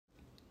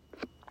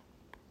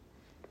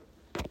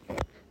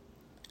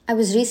I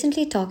was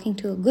recently talking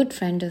to a good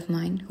friend of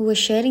mine who was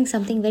sharing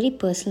something very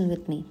personal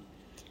with me.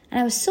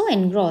 And I was so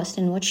engrossed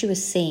in what she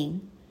was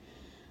saying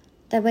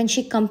that when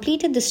she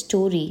completed the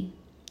story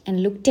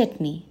and looked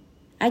at me,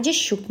 I just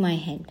shook my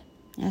head.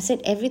 I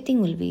said,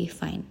 everything will be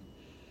fine.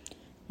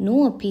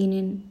 No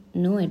opinion,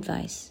 no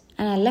advice.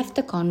 And I left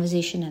the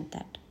conversation at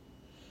that.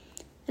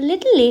 A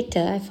little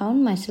later, I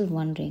found myself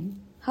wondering,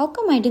 how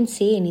come I didn't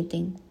say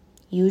anything?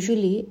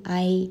 Usually,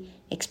 I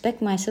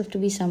expect myself to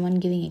be someone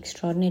giving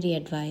extraordinary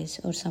advice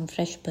or some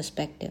fresh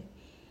perspective.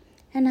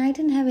 And I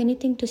didn't have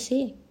anything to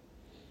say.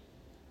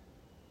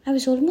 I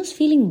was almost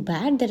feeling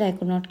bad that I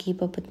could not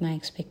keep up with my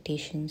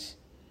expectations.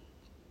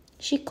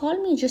 She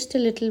called me just a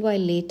little while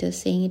later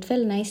saying, it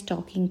felt nice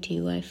talking to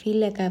you. I feel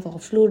like I've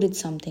offloaded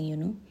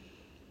something.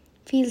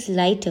 Feels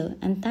lighter,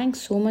 and thanks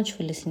so much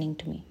for listening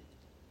to me.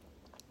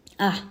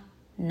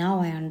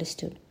 Now I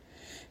understood.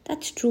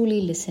 That's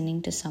truly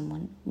listening to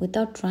someone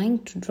without trying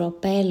to draw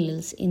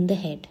parallels in the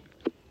head.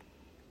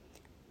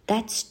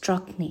 That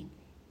struck me.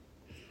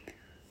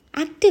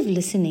 Active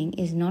listening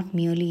is not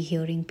merely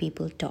hearing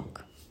people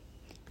talk.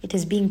 It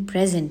is being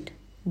present,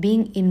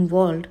 being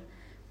involved,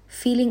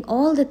 feeling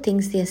all the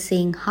things they are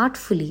saying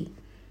heartfully,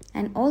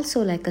 and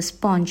also like a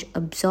sponge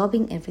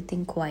absorbing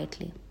everything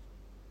quietly.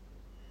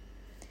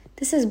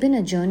 This has been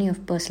a journey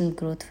of personal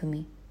growth for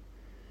me.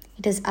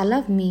 It has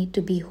allowed me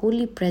to be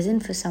wholly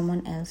present for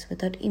someone else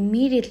without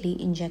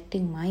immediately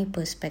injecting my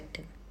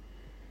perspective.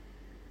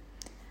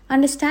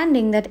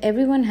 Understanding that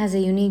everyone has a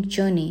unique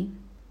journey,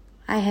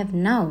 I have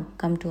now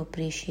come to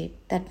appreciate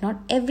that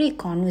not every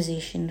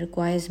conversation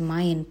requires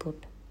my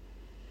input.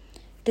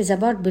 It is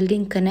about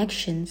building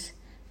connections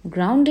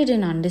grounded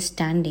in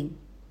understanding,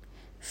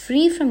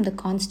 free from the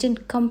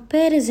constant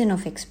comparison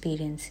of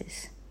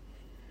experiences.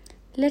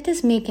 Let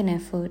us make an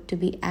effort to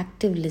be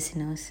active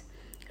listeners,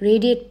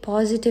 radiate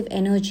positive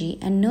energy,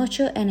 and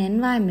nurture an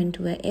environment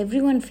where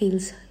everyone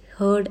feels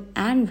heard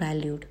and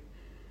valued.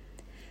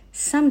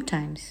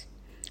 Sometimes,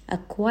 a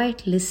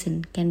quiet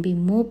listen can be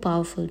more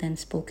powerful than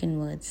spoken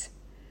words.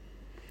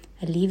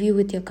 I leave you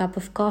with your cup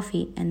of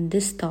coffee and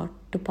this thought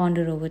to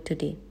ponder over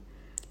today.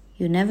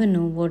 You never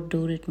know what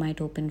door it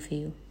might open for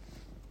you.